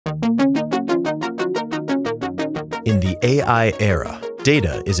In the AI era,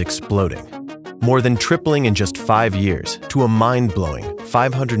 data is exploding, more than tripling in just 5 years to a mind-blowing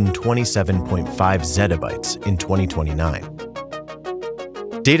 527.5 zettabytes in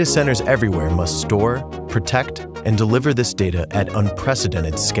 2029. Data centers everywhere must store, protect, and deliver this data at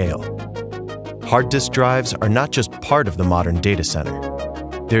unprecedented scale. Hard disk drives are not just part of the modern data center.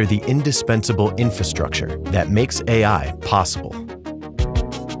 They're the indispensable infrastructure that makes AI possible.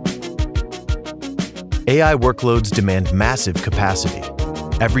 AI workloads demand massive capacity.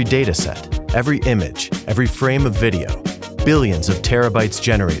 Every dataset, every image, every frame of video, billions of terabytes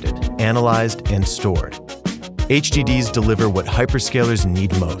generated, analyzed, and stored. HDDs deliver what hyperscalers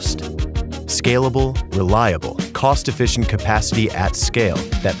need most: scalable, reliable, cost-efficient capacity at scale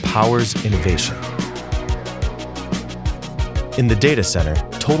that powers innovation. In the data center,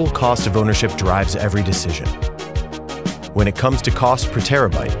 total cost of ownership drives every decision. When it comes to cost per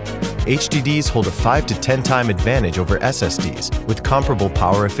terabyte, HDDs hold a 5 to 10 time advantage over SSDs with comparable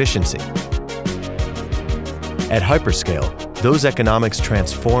power efficiency. At hyperscale, those economics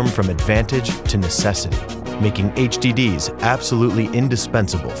transform from advantage to necessity, making HDDs absolutely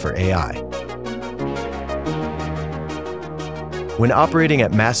indispensable for AI. When operating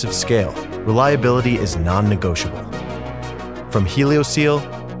at massive scale, reliability is non-negotiable. From HelioSeal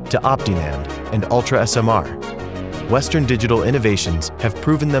to OptiNAND and Ultra SMR, Western digital innovations have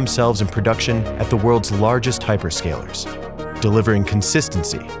proven themselves in production at the world's largest hyperscalers, delivering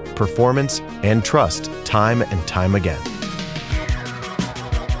consistency, performance, and trust time and time again.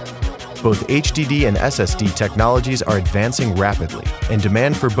 Both HDD and SSD technologies are advancing rapidly, and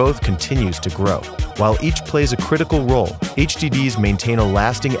demand for both continues to grow. While each plays a critical role, HDDs maintain a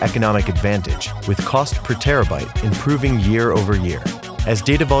lasting economic advantage, with cost per terabyte improving year over year. As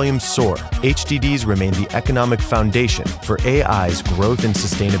data volumes soar, HDDs remain the economic foundation for AI's growth and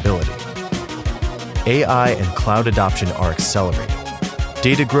sustainability. AI and cloud adoption are accelerating.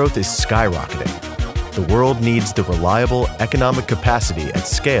 Data growth is skyrocketing. The world needs the reliable economic capacity at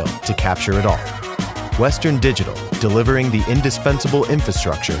scale to capture it all. Western Digital, delivering the indispensable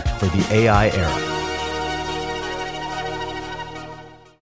infrastructure for the AI era.